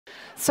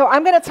So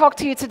I'm going to talk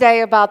to you today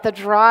about the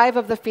drive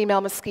of the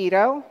female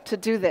mosquito to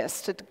do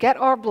this, to get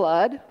our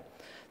blood,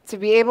 to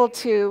be able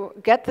to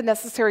get the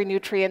necessary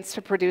nutrients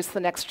to produce the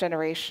next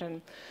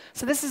generation.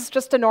 So this is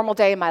just a normal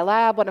day in my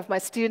lab. One of my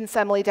students,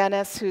 Emily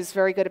Dennis, who's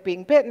very good at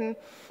being bitten,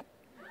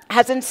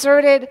 has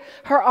inserted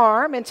her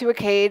arm into a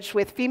cage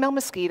with female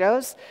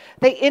mosquitoes.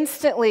 They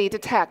instantly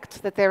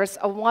detect that there is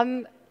a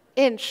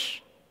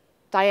 1-inch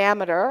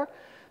diameter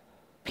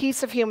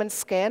piece of human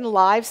skin,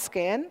 live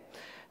skin.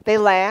 They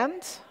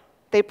land,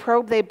 they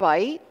probe, they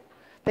bite,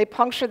 they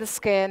puncture the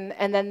skin,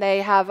 and then they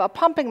have a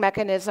pumping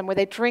mechanism where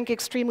they drink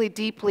extremely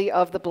deeply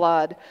of the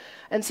blood.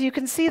 And so you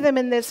can see them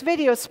in this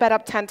video sped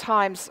up 10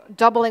 times,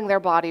 doubling their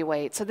body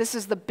weight. So this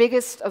is the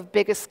biggest of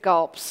biggest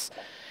gulps.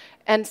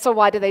 And so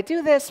why do they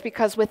do this?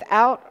 Because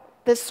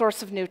without this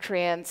source of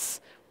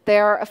nutrients,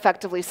 they're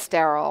effectively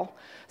sterile.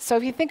 So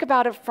if you think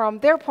about it from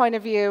their point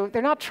of view,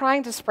 they're not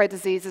trying to spread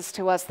diseases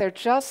to us. They're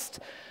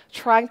just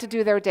trying to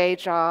do their day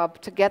job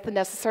to get the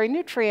necessary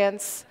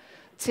nutrients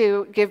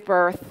to give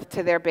birth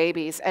to their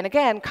babies. And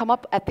again, come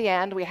up at the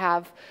end, we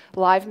have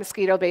live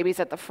mosquito babies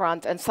at the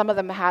front, and some of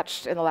them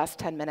hatched in the last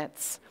 10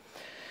 minutes.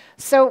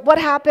 So what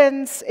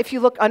happens if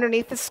you look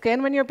underneath the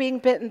skin when you're being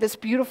bitten? This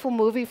beautiful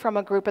movie from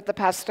a group at the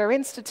Pasteur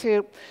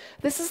Institute.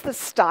 This is the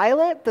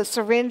stylet, the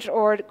syringe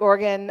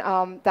organ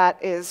that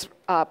is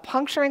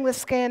puncturing the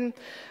skin.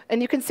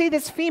 And you can see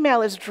this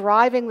female is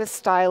driving this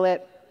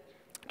stylet,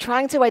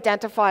 trying to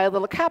identify a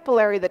little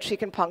capillary that she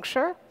can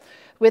puncture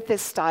with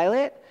this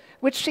stylet,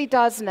 which she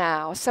does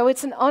now. So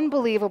it's an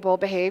unbelievable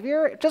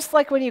behavior. Just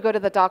like when you go to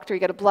the doctor, you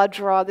get a blood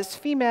draw. This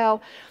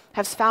female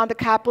has found a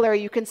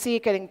capillary. You can see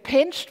it getting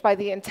pinched by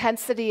the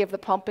intensity of the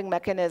pumping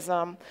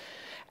mechanism.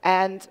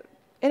 And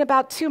in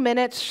about 2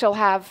 minutes, she'll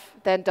have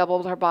then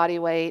doubled her body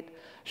weight.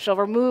 She'll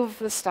remove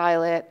the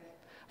stylet,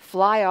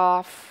 fly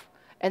off,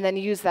 and then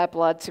use that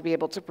blood to be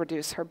able to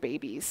produce her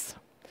babies.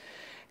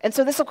 And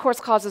so this, of course,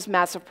 causes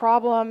massive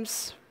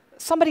problems.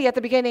 Somebody at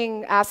the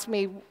beginning asked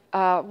me,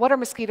 what are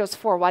mosquitoes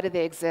for? Why do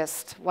they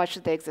exist? Why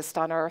should they exist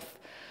on Earth?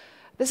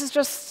 This is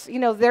just,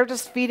 they're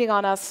just feeding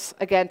on us,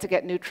 again, to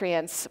get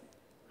nutrients.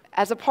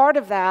 As a part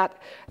of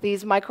that,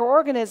 these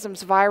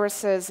microorganisms,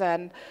 viruses,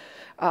 and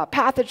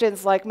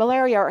pathogens like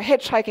malaria are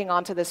hitchhiking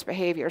onto this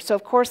behavior. So,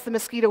 of course, the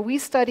mosquito we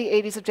study,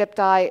 Aedes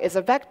aegypti, is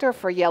a vector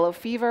for yellow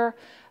fever,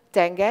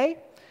 dengue,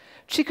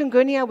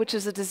 chikungunya, which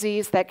is a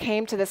disease that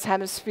came to this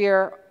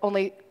hemisphere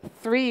only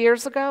 3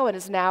 years ago and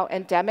is now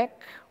endemic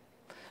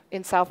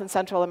in South and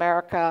Central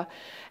America.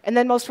 And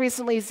then most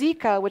recently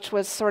Zika, which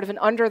was sort of an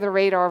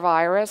under-the-radar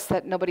virus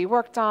that nobody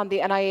worked on. The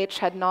NIH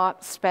had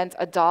not spent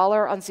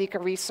 $1 on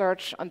Zika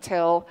research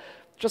until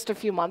just a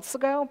few months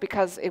ago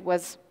because it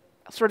was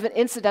sort of an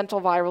incidental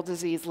viral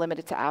disease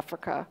limited to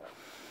Africa.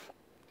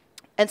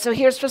 And so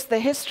here's just the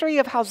history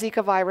of how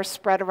Zika virus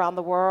spread around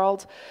the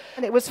world.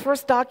 And it was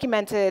first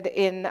documented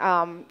in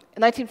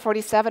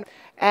 1947,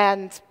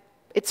 and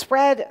it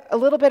spread a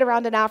little bit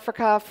around in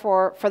Africa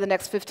for the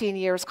next 15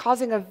 years,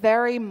 causing a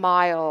very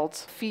mild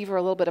fever,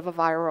 a little bit of a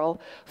viral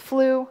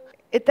flu.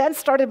 It then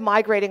started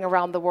migrating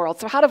around the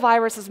world. So how do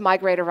viruses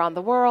migrate around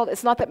the world?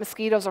 It's not that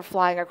mosquitoes are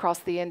flying across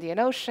the Indian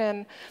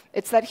Ocean.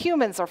 It's that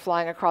humans are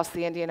flying across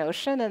the Indian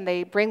Ocean, and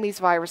they bring these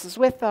viruses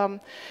with them.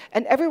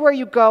 And everywhere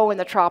you go in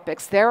the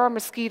tropics, there are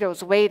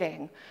mosquitoes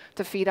waiting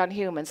to feed on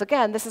humans.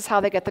 Again, this is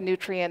how they get the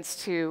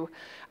nutrients to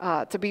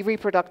be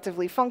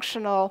reproductively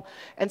functional.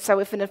 And so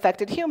if an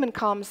infected human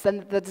comes,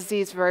 then the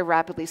disease very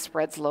rapidly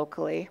spreads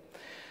locally.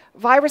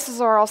 Viruses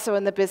are also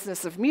in the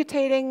business of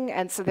mutating,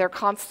 and so they're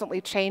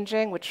constantly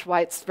changing, which is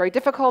why it's very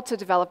difficult to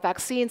develop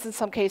vaccines. In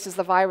some cases,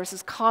 the virus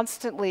is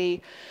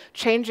constantly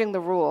changing the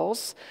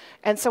rules.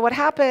 And so what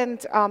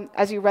happened,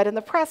 as you read in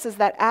the press, is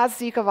that as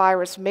Zika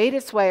virus made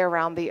its way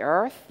around the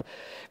Earth,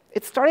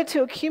 it started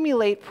to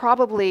accumulate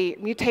probably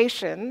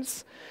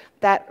mutations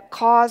that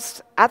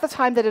caused, at the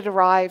time that it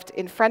arrived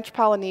in French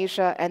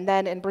Polynesia and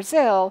then in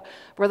Brazil,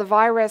 where the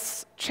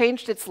virus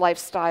changed its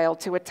lifestyle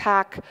to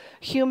attack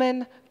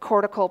human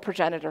cortical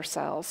progenitor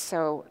cells.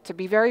 So to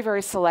be very,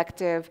 very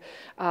selective,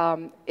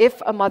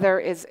 if a mother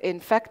is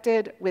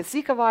infected with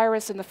Zika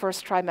virus in the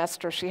first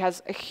trimester, she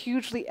has a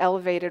hugely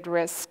elevated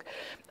risk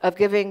of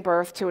giving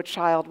birth to a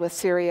child with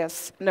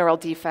serious neural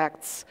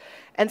defects.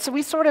 And so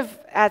we sort of,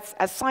 as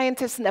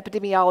scientists and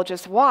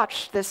epidemiologists,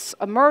 watch this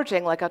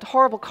emerging like a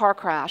horrible car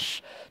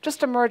crash,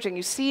 just emerging.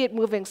 You see it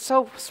moving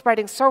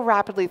spreading so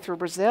rapidly through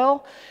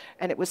Brazil,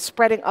 and it was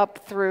spreading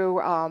up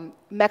through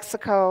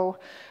Mexico,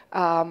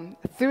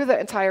 through the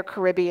entire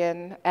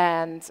Caribbean,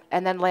 and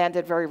then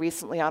landed very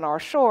recently on our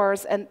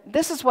shores. And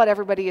this is what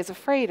everybody is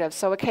afraid of.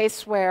 So a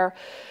case where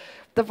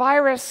the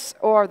virus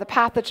or the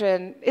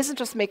pathogen isn't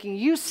just making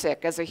you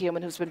sick as a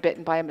human who's been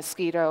bitten by a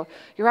mosquito,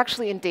 you're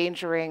actually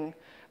endangering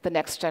the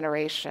next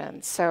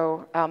generation.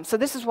 So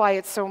this is why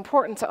it's so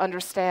important to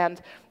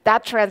understand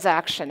that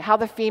transaction, how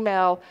the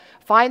female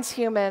finds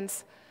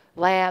humans,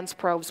 lands,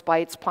 probes,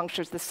 bites,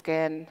 punctures the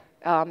skin,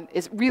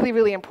 is really,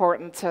 really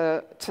important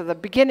to the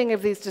beginning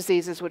of these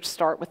diseases, which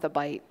start with a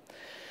bite.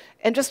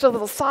 And just a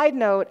little side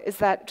note is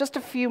that just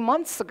a few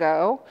months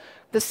ago,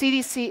 the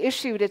CDC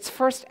issued its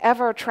first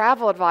ever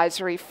travel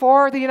advisory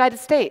for the United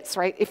States,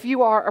 right? If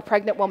you are a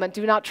pregnant woman,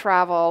 do not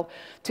travel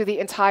to the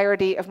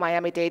entirety of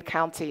Miami-Dade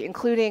County,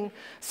 including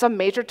some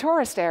major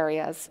tourist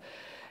areas.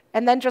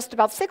 And then just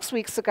about 6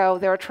 weeks ago,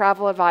 there are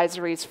travel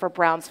advisories for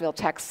Brownsville,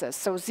 Texas.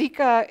 So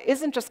Zika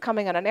isn't just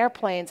coming on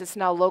airplanes, it's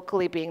now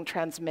locally being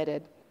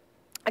transmitted.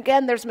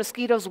 Again, there's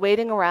mosquitoes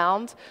waiting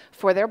around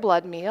for their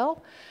blood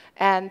meal.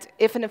 And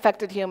if an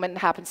infected human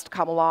happens to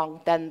come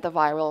along, then the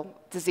viral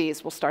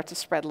disease will start to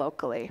spread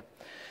locally.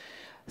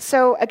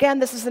 So again,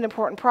 this is an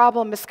important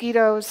problem.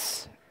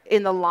 Mosquitoes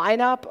in the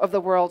lineup of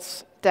the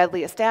world's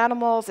deadliest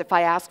animals. If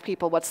I ask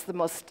people what's the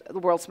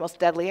world's most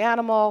deadly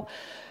animal,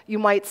 you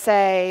might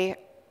say,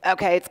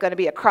 okay, it's going to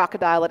be a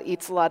crocodile that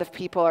eats a lot of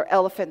people, or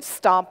elephants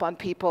stomp on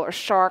people, or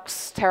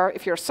sharks.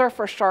 If you're a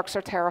surfer, sharks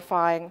are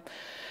terrifying.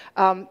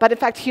 But in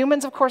fact,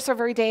 humans, of course, are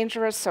very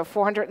dangerous. So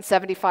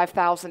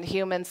 475,000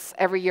 humans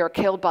every year are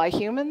killed by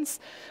humans.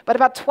 But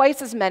about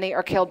twice as many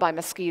are killed by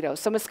mosquitoes.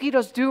 So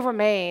mosquitoes do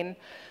remain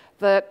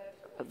the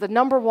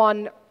number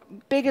one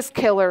biggest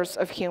killers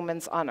of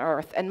humans on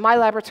Earth. And my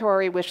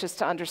laboratory wishes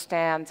to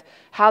understand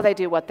how they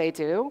do what they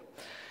do.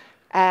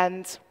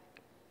 And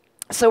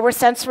so we're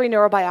sensory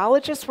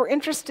neurobiologists. We're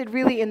interested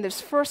really in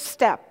this first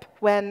step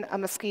when a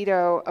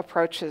mosquito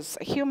approaches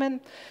a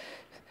human.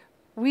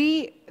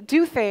 We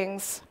do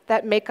things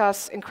that make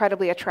us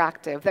incredibly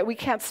attractive, that we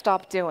can't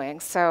stop doing.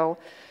 So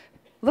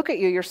look at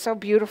you, you're so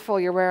beautiful,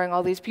 you're wearing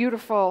all these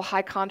beautiful,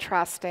 high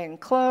contrasting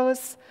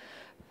clothes.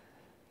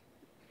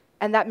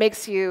 And that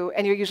makes you,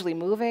 and you're usually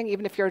moving,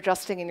 even if you're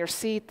adjusting in your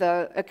seat,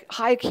 the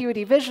high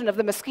acuity vision of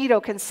the mosquito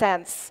can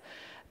sense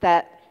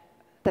that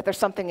there's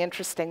something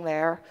interesting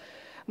there.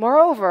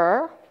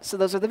 Moreover, so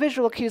those are the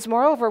visual cues,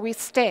 moreover, we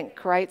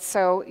stink, right?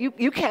 So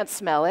you can't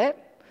smell it,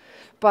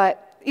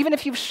 but even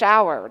if you've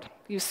showered,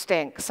 you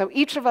stink. So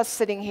each of us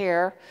sitting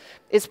here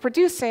is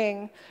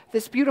producing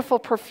this beautiful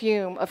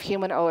perfume of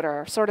human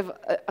odor, sort of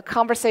a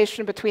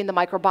conversation between the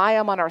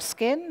microbiome on our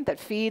skin that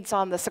feeds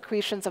on the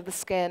secretions of the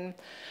skin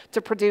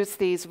to produce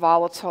these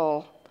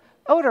volatile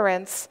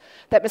odorants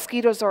that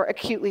mosquitoes are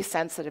acutely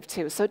sensitive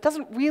to. So it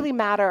doesn't really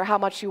matter how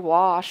much you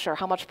wash or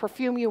how much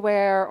perfume you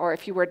wear or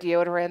if you wear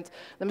deodorant,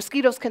 the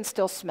mosquitoes can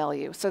still smell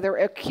you. So they're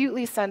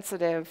acutely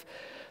sensitive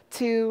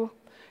to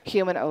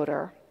human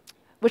odor,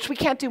 which we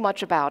can't do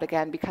much about,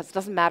 again, because it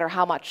doesn't matter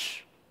how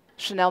much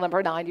Chanel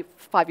number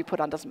 95 you put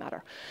on, doesn't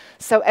matter.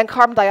 So, and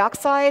carbon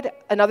dioxide,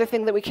 another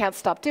thing that we can't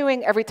stop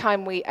doing, every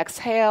time we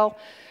exhale,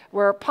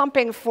 we're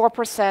pumping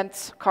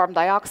 4% carbon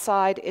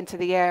dioxide into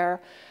the air.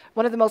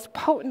 One of the most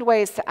potent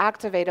ways to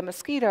activate a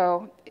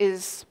mosquito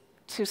is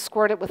to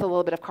squirt it with a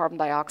little bit of carbon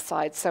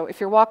dioxide. So if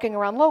you're walking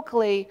around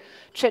locally,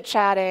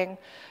 chit-chatting,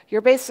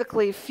 you're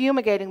basically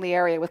fumigating the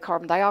area with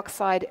carbon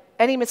dioxide.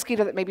 Any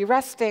mosquito that may be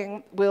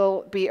resting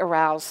will be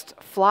aroused,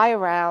 fly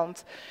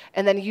around,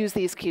 and then use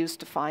these cues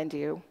to find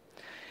you.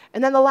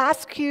 And then the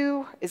last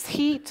cue is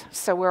heat.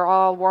 So we're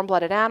all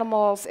warm-blooded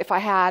animals. If I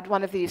had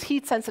one of these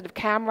heat-sensitive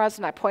cameras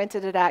and I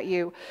pointed it at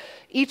you,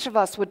 each of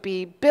us would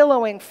be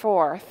billowing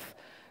forth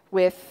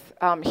with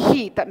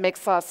heat that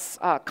makes us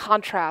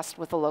contrast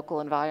with the local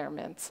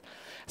environment.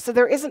 So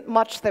there isn't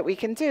much that we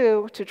can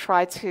do to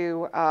try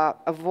to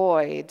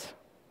avoid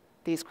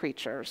these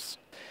creatures.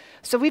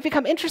 So we've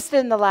become interested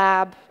in the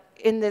lab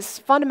in this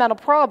fundamental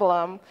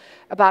problem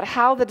about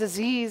how the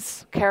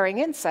disease-carrying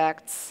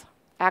insects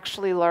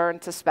actually learn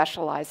to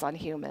specialize on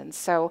humans.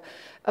 So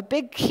a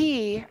big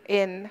key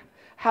in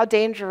how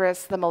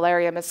dangerous the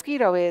malaria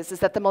mosquito is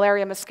that the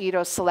malaria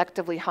mosquito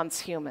selectively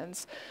hunts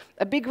humans.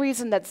 A big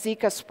reason that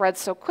Zika spreads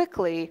so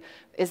quickly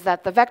is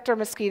that the vector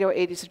mosquito,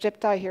 Aedes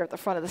aegypti, here at the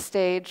front of the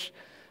stage,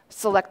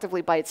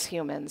 selectively bites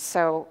humans.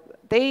 So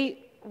they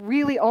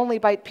really only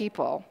bite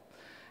people.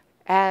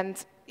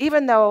 And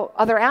even though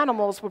other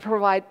animals would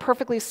provide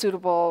perfectly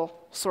suitable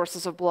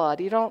sources of blood,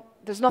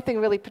 there's nothing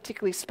really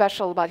particularly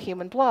special about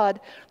human blood.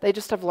 They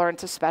just have learned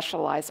to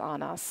specialize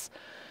on us.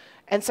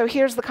 And so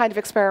here's the kind of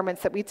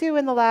experiments that we do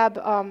in the lab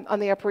on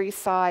the Upper East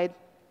Side.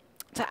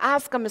 To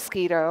ask a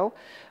mosquito,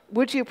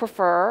 would you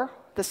prefer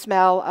the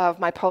smell of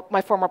my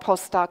former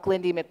postdoc,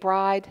 Lindy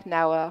McBride,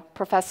 now a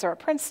professor at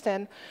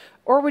Princeton,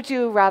 or would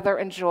you rather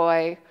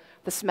enjoy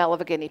the smell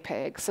of a guinea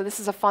pig? So this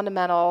is a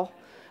fundamental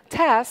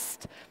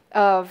test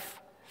of,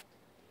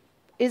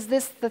 is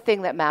this the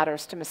thing that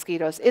matters to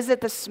mosquitoes? Is it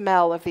the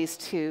smell of these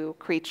two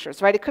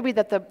creatures, right? It could be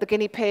that the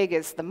guinea pig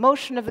is the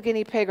motion of the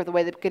guinea pig or the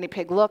way the guinea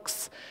pig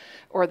looks,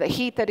 or the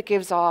heat that it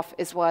gives off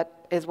is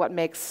what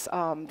makes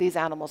these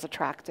animals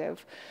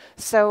attractive.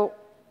 So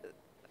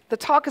the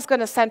talk is going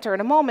to center in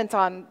a moment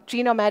on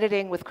genome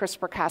editing with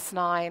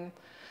CRISPR-Cas9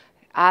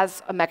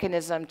 as a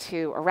mechanism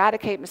to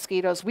eradicate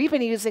mosquitoes. We've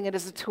been using it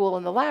as a tool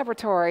in the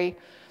laboratory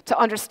to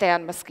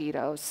understand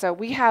mosquitoes. So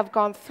we have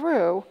gone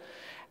through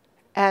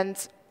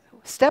and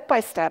step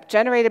by step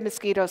generated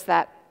mosquitoes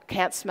that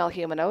can't smell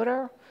human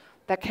odor,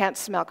 that can't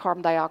smell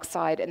carbon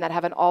dioxide, and that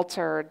have an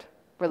altered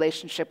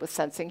relationship with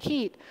sensing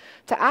heat,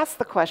 to ask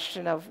the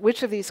question of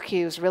which of these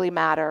cues really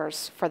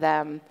matters for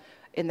them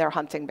in their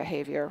hunting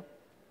behavior.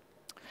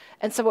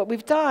 And so what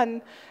we've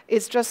done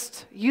is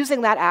just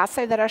using that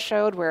assay that I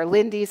showed where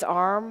Lindy's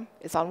arm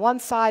is on one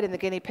side and the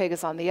guinea pig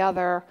is on the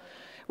other,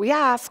 we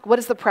ask, what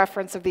is the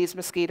preference of these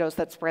mosquitoes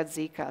that spread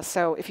Zika?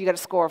 So if you get a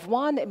score of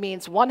 1, it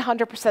means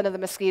 100% of the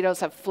mosquitoes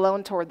have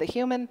flown toward the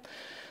human.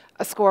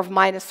 A score of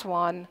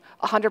 -1,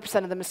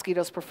 100% of the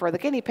mosquitoes prefer the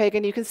guinea pig.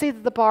 And you can see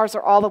that the bars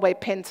are all the way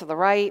pinned to the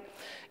right.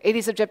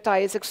 Aedes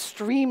aegypti is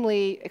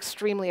extremely,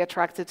 extremely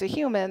attracted to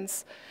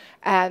humans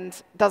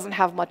and doesn't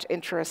have much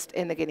interest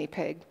in the guinea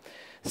pig.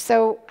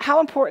 So how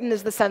important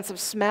is the sense of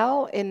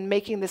smell in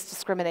making this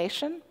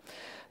discrimination?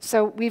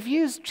 So we've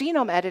used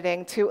genome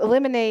editing to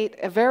eliminate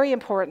a very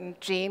important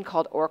gene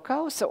called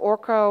orco. So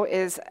orco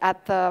is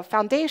at the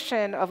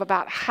foundation of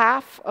about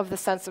half of the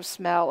sense of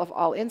smell of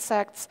all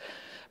insects.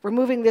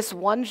 Removing this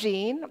one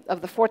gene of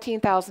the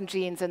 14,000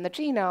 genes in the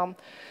genome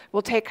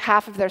will take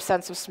half of their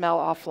sense of smell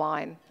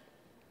offline.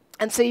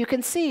 And so you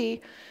can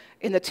see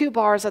in the 2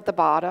 bars at the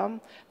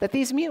bottom that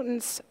these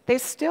mutants, they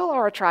still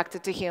are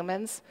attracted to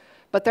humans,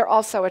 but they're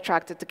also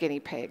attracted to guinea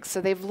pigs.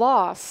 So they've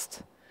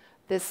lost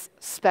this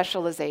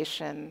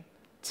specialization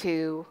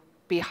to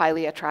be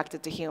highly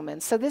attracted to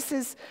humans. So this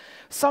is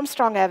some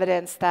strong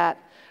evidence that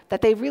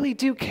they really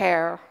do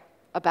care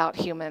about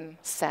human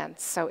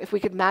scents. So if we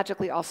could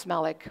magically all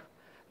smell like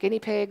guinea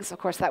pigs, of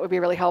course, that would be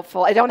really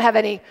helpful. I don't have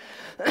any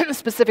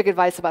specific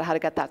advice about how to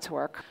get that to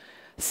work.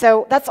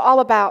 So that's all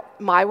about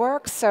my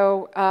work.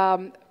 So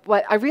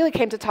what I really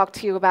came to talk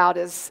to you about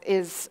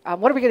is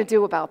what are we going to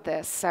do about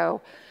this?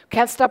 So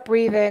can't stop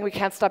breathing, we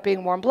can't stop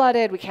being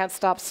warm-blooded, we can't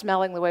stop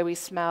smelling the way we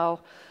smell,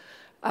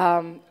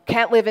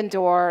 can't live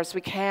indoors,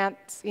 we can't,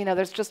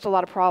 there's just a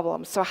lot of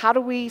problems. So how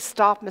do we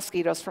stop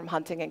mosquitoes from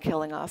hunting and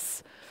killing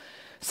us?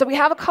 So we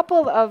have a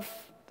couple of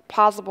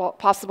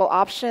possible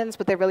options,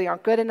 but they really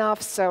aren't good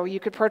enough. So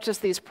you could purchase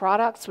these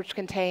products which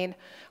contain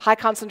high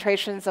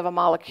concentrations of a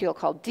molecule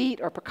called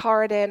DEET or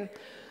picaridin.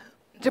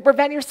 To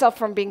prevent yourself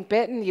from being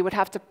bitten, you would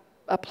have to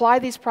apply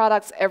these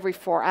products every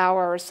 4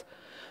 hours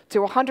to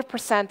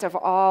 100% of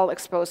all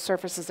exposed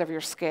surfaces of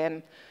your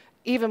skin,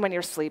 even when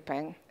you're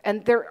sleeping.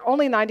 And they're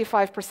only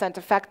 95%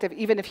 effective,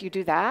 even if you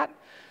do that.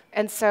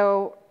 And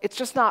so it's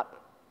just not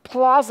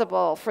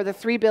plausible for the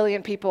 3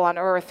 billion people on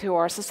Earth who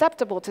are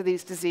susceptible to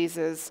these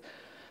diseases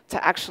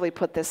to actually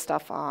put this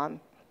stuff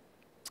on.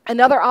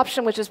 Another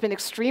option which has been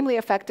extremely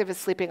effective is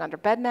sleeping under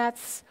bed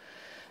nets.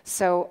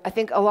 So I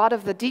think a lot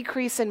of the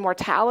decrease in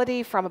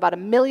mortality from about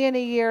 1 million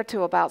a year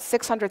to about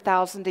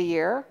 600,000 a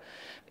year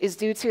is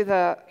due to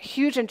the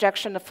huge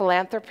injection of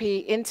philanthropy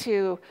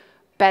into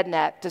bed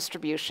net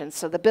distribution.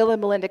 So the Bill and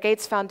Melinda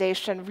Gates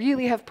Foundation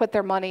really have put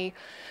their money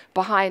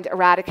behind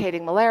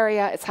eradicating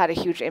malaria. It's had a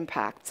huge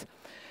impact.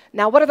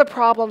 Now, what are the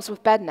problems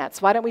with bed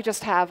nets? Why don't we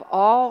just have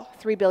all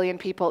 3 billion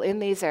people in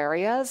these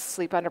areas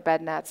sleep under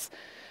bed nets?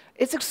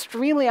 It's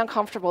extremely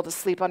uncomfortable to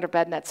sleep under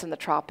bed nets in the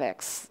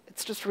tropics.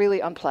 It's just really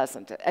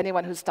unpleasant.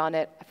 Anyone who's done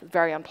it,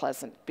 very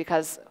unpleasant,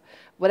 because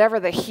whatever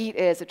the heat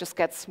is, it just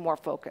gets more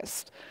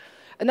focused.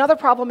 Another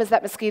problem is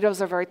that mosquitoes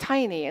are very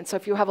tiny, and so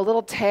if you have a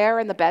little tear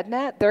in the bed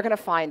net, they're going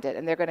to find it,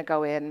 and they're going to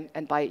go in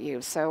and bite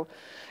you. So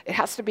it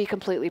has to be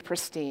completely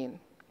pristine.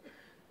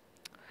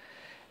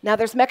 Now,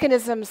 there's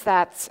mechanisms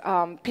that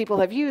people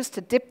have used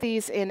to dip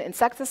these in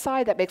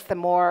insecticide that makes them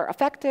more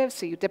effective.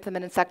 So you dip them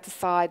in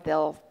insecticide,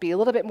 they'll be a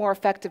little bit more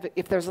effective.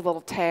 If there's a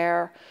little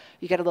tear,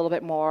 you get a little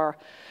bit more.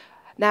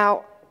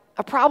 Now,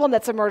 a problem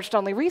that's emerged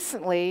only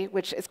recently,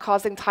 which is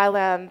causing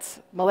Thailand's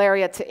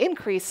malaria to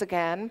increase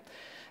again,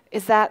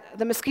 is that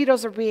the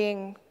mosquitoes are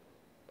being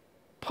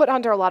put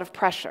under a lot of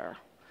pressure.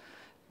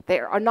 They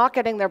are not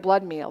getting their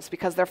blood meals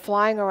because they're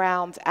flying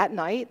around at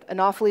night.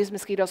 Anopheles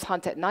mosquitoes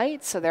hunt at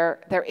night, so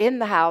they're in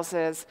the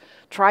houses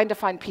trying to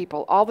find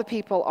people. All the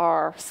people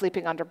are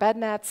sleeping under bed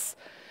nets,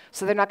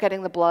 so they're not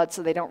getting the blood,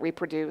 so they don't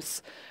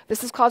reproduce.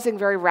 This is causing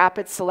very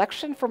rapid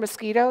selection for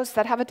mosquitoes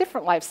that have a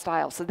different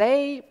lifestyle. So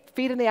they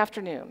feed in the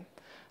afternoon.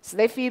 So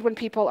they feed when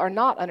people are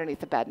not underneath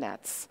the bed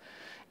nets.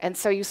 And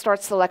so you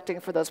start selecting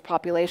for those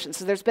populations.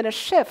 So there's been a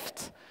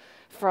shift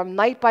from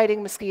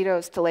night-biting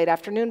mosquitoes to late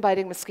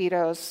afternoon-biting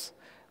mosquitoes,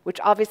 which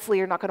obviously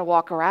you're not going to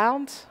walk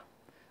around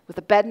with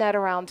a bed net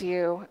around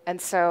you. And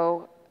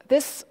so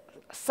this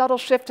subtle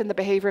shift in the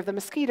behavior of the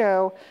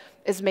mosquito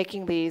is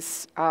making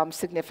these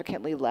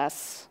significantly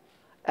less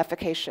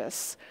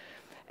efficacious.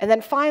 And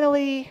then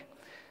finally,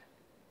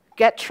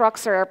 get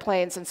trucks or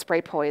airplanes and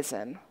spray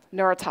poison,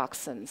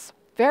 neurotoxins.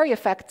 Very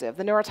effective.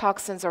 The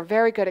neurotoxins are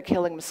very good at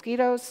killing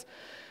mosquitoes.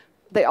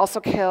 They also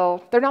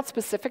kill, they're not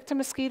specific to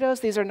mosquitoes.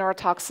 These are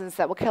neurotoxins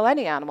that will kill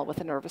any animal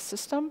with a nervous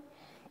system.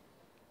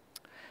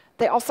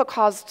 They also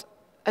caused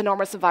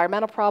enormous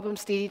environmental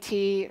problems.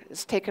 DDT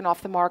is taken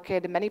off the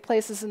market in many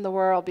places in the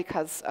world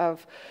because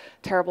of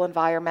terrible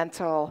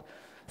environmental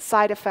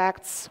side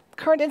effects.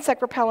 Current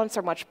insect repellents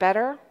are much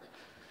better,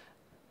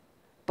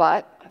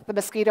 but the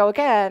mosquito,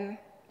 again,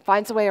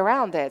 finds a way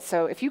around it.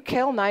 So if you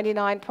kill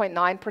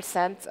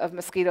 99.9% of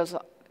mosquitoes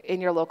in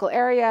your local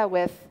area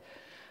with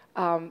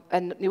a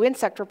new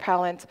insect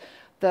repellent,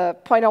 the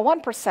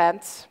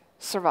 0.01%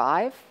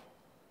 survive,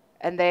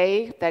 and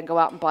they then go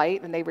out and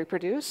bite and they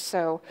reproduce.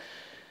 So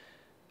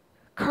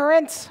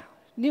Current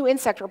new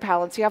insect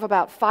repellents, you have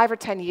about 5 or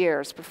 10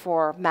 years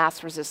before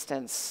mass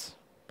resistance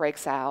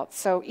breaks out.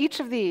 So each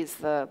of these,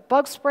 the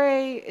bug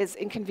spray is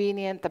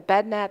inconvenient, the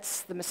bed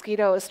nets, the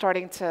mosquito is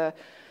starting to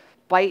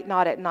bite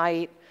not at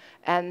night,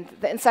 and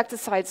the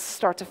insecticides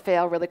start to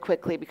fail really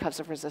quickly because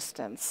of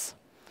resistance.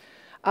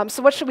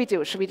 So what should we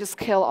do? Should we just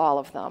kill all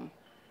of them?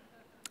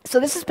 So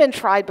this has been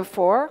tried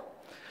before.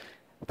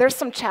 There's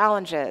some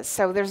challenges.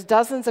 So there's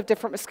dozens of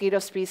different mosquito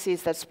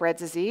species that spread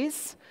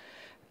disease.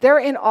 They're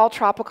in all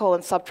tropical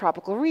and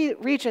subtropical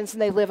regions,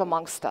 and they live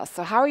amongst us.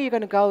 So how are you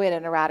going to go in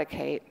and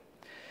eradicate?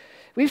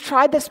 We've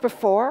tried this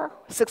before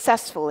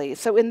successfully.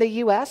 So in the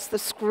US, the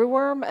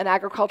screwworm, an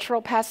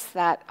agricultural pest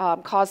that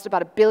caused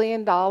about $1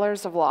 billion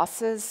of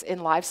losses in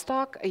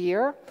livestock a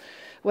year,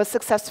 was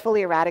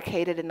successfully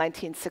eradicated in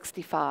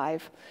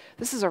 1965.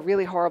 This is a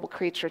really horrible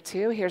creature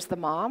too. Here's the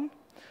mom.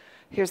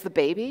 Here's the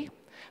baby.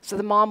 So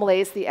the mom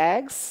lays the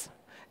eggs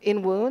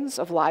in wounds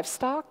of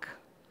livestock.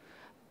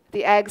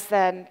 The eggs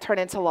then turn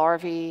into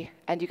larvae,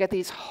 and you get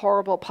these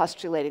horrible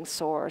pustulating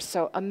sores.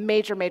 So a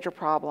major, major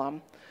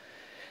problem.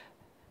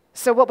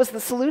 So what was the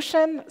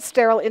solution?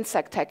 Sterile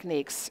insect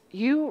techniques.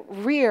 You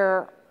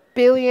rear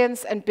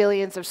billions and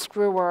billions of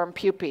screwworm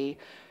pupae.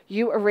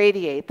 You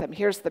irradiate them.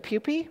 Here's the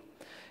pupae.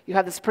 You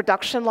have this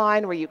production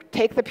line where you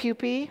take the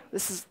pupae.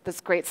 This is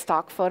this great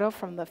stock photo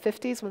from the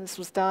 50s when this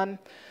was done.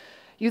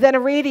 You then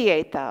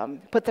irradiate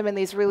them, put them in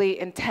these really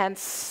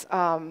intense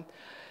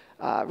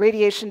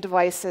radiation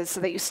devices so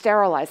that you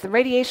sterilize them.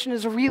 Radiation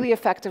is a really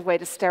effective way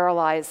to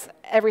sterilize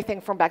everything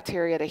from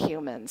bacteria to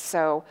humans.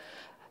 So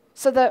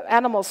the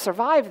animals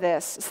survive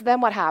this. So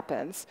then what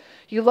happens?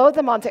 You load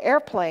them onto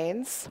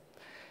airplanes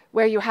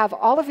where you have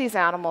all of these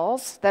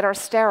animals that are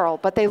sterile,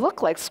 but they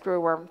look like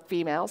screwworm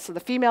females. So the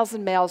females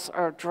and males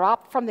are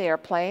dropped from the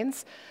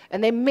airplanes,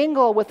 and they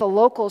mingle with the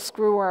local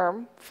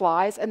screwworm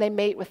flies, and they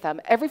mate with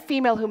them. Every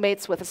female who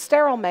mates with a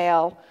sterile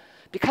male,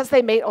 because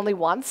they mate only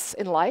once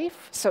in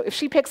life, so if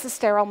she picks a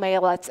sterile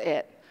male, that's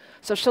it.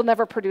 So she'll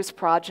never produce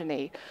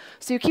progeny.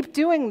 So you keep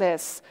doing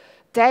this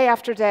day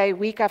after day,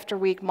 week after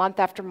week, month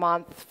after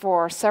month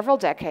for several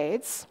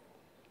decades.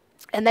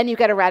 And then you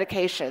get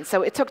eradication.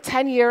 So it took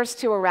 10 years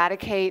to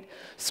eradicate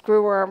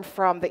screwworm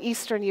from the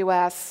eastern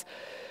US.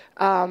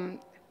 And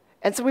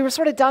so we were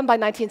sort of done by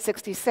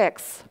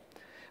 1966.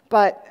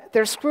 But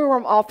there's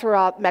screwworm all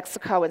throughout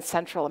Mexico and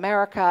Central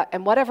America.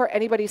 And whatever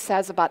anybody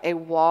says about a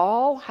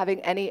wall having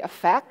any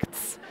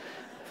effects,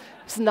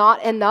 it's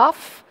not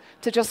enough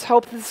to just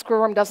hope that the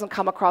screwworm doesn't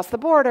come across the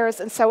borders.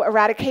 And so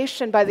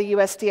eradication by the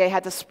USDA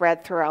had to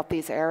spread throughout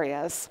these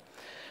areas.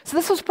 So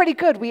this was pretty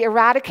good. We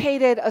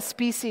eradicated a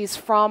species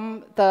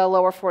from the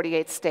lower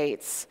 48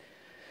 states.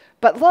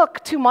 But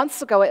look, 2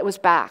 months ago, it was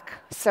back.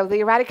 So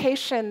the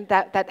eradication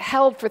that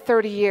held for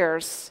 30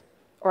 years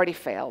already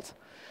failed.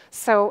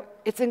 So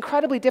it's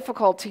incredibly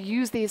difficult to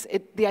use these.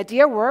 The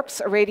idea works,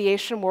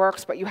 irradiation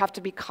works, but you have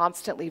to be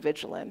constantly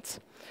vigilant.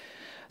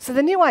 So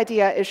the new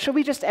idea is, should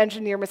we just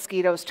engineer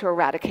mosquitoes to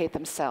eradicate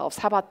themselves?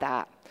 How about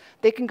that?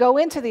 They can go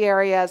into the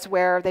areas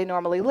where they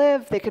normally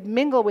live, they could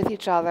mingle with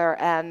each other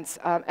and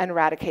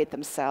eradicate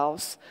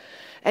themselves.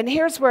 And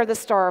here's where the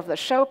star of the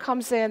show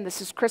comes in. This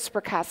is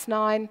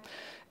CRISPR-Cas9.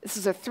 This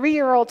is a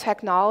 3-year-old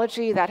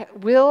technology that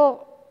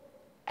will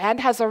and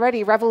has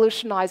already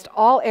revolutionized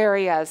all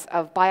areas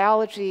of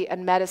biology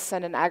and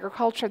medicine and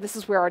agriculture. This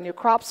is where our new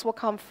crops will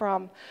come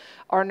from,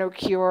 our new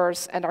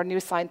cures, and our new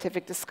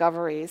scientific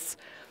discoveries.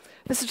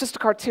 This is just a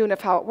cartoon of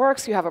how it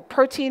works. You have a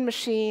protein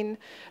machine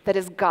that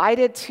is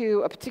guided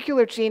to a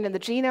particular gene in the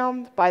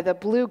genome by the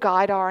blue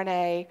guide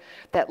RNA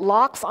that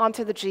locks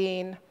onto the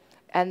gene,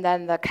 and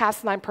then the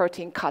Cas9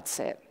 protein cuts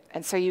it.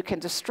 And so you can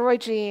destroy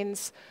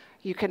genes,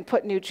 you can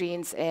put new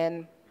genes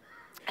in.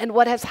 And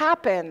what has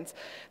happened,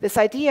 this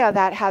idea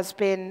that has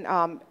been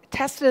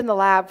tested in the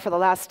lab for the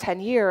last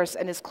 10 years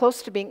and is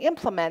close to being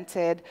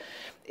implemented,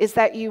 is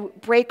that you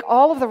break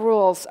all of the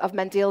rules of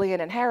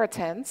Mendelian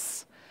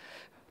inheritance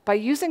by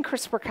using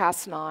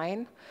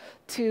CRISPR-Cas9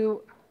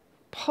 to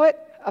put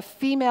a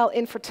female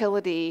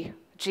infertility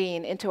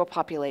gene into a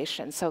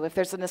population. So if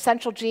there's an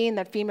essential gene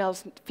that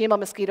female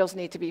mosquitoes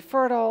need to be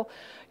fertile,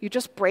 you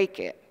just break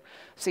it.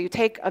 So you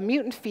take a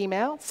mutant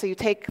female, so you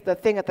take the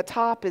thing at the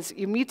top, is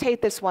you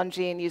mutate this one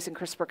gene using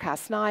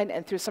CRISPR-Cas9,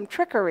 and through some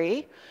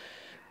trickery,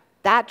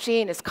 that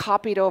gene is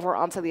copied over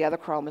onto the other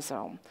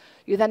chromosome.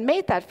 You then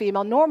mate that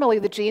female. Normally,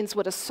 the genes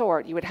would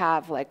assort. You would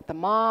have like the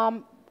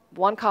mom,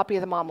 one copy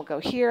of the mom would go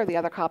here, the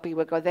other copy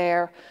would go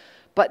there.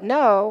 But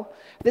no,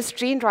 this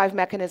gene drive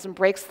mechanism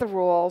breaks the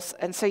rules,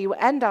 and so you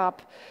end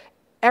up,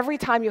 every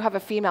time you have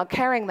a female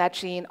carrying that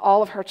gene,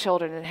 all of her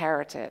children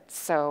inherit it.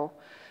 So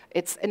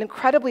it's an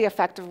incredibly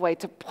effective way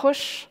to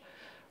push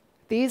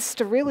these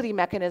sterility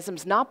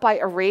mechanisms, not by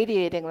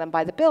irradiating them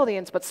by the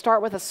billions, but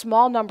start with a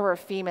small number of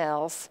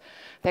females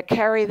that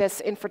carry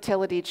this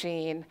infertility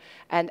gene,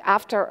 and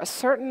after a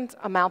certain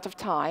amount of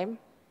time,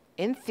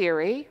 in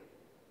theory,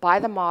 by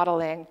the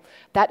modeling,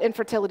 that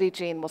infertility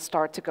gene will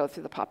start to go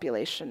through the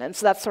population. And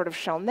so that's sort of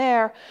shown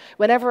there.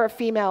 Whenever a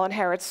female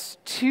inherits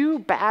 2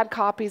 bad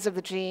copies of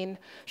the gene,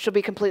 she'll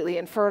be completely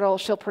infertile,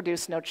 she'll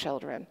produce no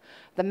children.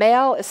 The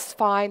male is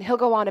fine, he'll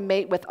go on and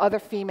mate with other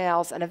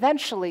females, and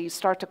eventually you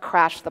start to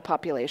crash the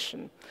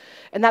population.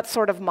 And that's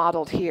sort of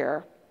modeled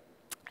here.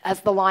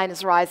 As the line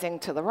is rising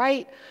to the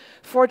right,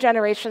 4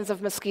 generations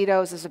of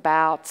mosquitoes is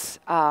about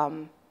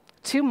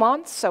 2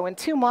 months. So in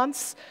 2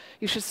 months,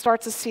 you should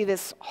start to see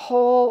this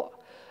whole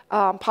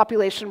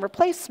population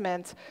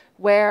replacement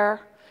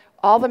where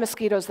all the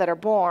mosquitoes that are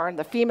born,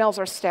 the females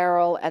are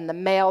sterile and the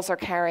males are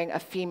carrying a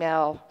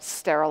female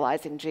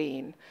sterilizing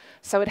gene.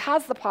 So it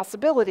has the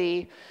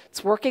possibility,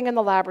 it's working in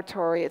the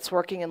laboratory, it's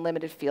working in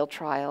limited field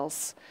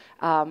trials,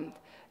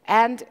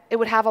 and it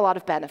would have a lot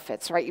of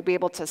benefits, right? You'd be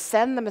able to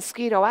send the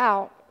mosquito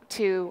out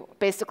to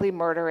basically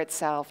murder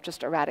itself,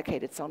 just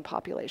eradicate its own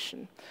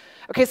population.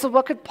 Okay, so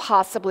what could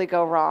possibly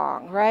go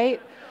wrong, right?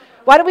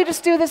 Why don't we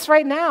just do this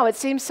right now? It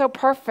seems so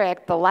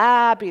perfect. The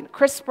lab,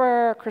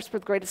 CRISPR's the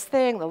greatest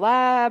thing, the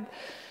lab,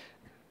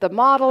 the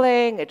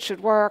modeling, it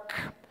should work.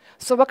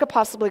 So what could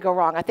possibly go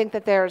wrong? I think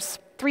that there's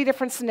 3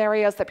 different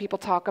scenarios that people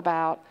talk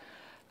about.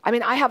 I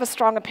mean, I have a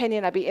strong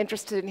opinion. I'd be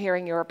interested in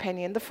hearing your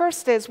opinion. The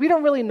first is we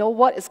don't really know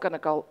what is going to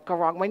go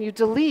wrong. When you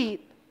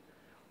delete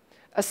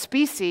a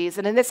species,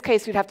 and in this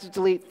case you'd have to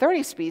delete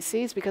 30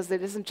 species because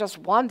it isn't just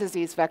one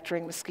disease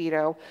vectoring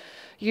mosquito,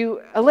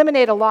 you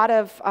eliminate a lot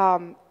of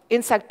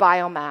insect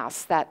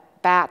biomass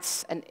that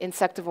bats and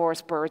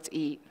insectivorous birds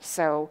eat.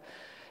 So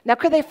now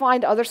could they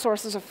find other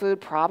sources of food?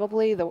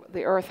 Probably.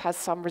 The earth has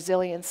some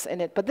resilience in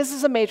it, but this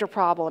is a major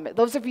problem.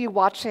 Those of you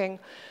watching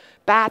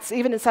bats,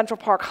 even in Central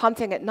Park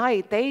hunting at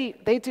night,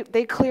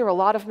 they clear a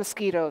lot of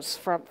mosquitoes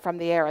from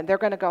the air, and they're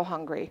going to go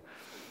hungry.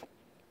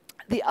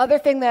 The other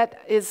thing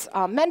that is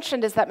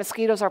mentioned is that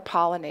mosquitoes are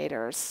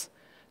pollinators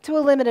to a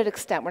limited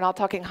extent. We're not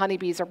talking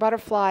honeybees or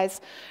butterflies.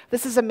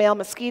 This is a male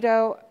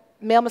mosquito.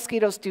 Male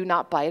mosquitoes do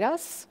not bite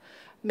us.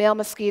 Male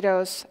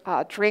mosquitoes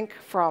drink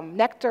from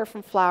nectar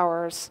from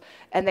flowers,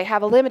 and they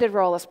have a limited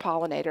role as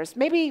pollinators.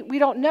 Maybe, we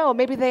don't know,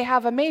 maybe they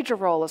have a major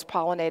role as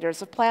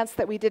pollinators of plants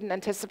that we didn't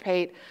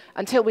anticipate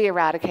until we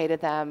eradicated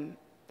them,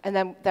 and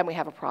then we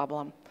have a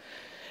problem.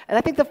 And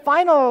I think the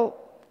final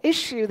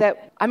issue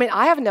that, I mean,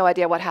 I have no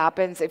idea what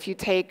happens if you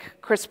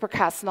take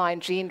CRISPR-Cas9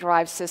 gene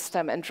drive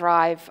system and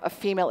drive a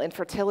female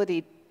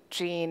infertility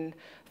gene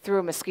through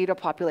a mosquito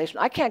population.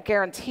 I can't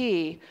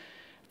guarantee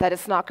that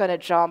it's not going to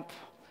jump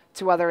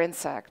to other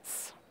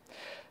insects.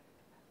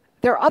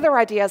 There are other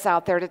ideas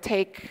out there to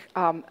take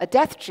a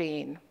death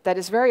gene that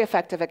is very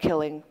effective at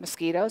killing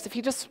mosquitoes. If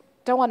you just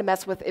don't want to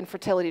mess with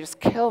infertility, just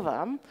kill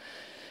them.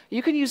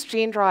 You can use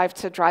gene drive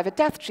to drive a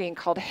death gene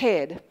called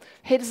HID.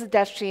 HID is a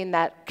death gene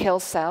that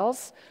kills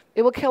cells.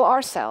 It will kill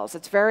our cells.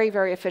 It's very,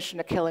 very efficient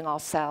at killing all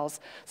cells.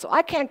 So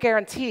I can't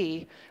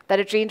guarantee that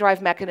a gene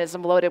drive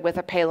mechanism loaded with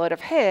a payload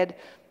of HID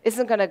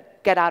isn't going to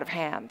get out of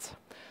hand.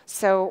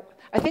 So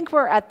I think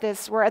we're at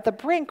the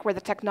brink where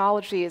the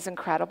technology is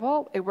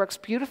incredible. It works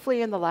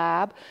beautifully in the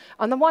lab.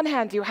 On the one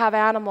hand, you have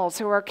animals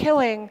who are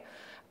killing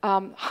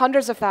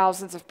hundreds of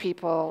thousands of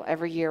people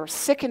every year,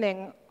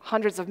 sickening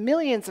hundreds of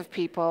millions of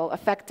people,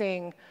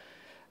 affecting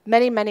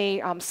many,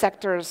 many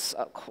sectors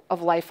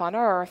of life on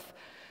Earth.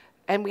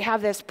 And we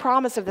have this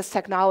promise of this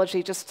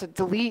technology just to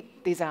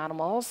delete these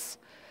animals,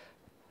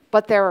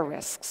 but there are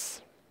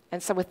risks.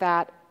 And so with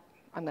that,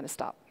 I'm going to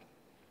stop.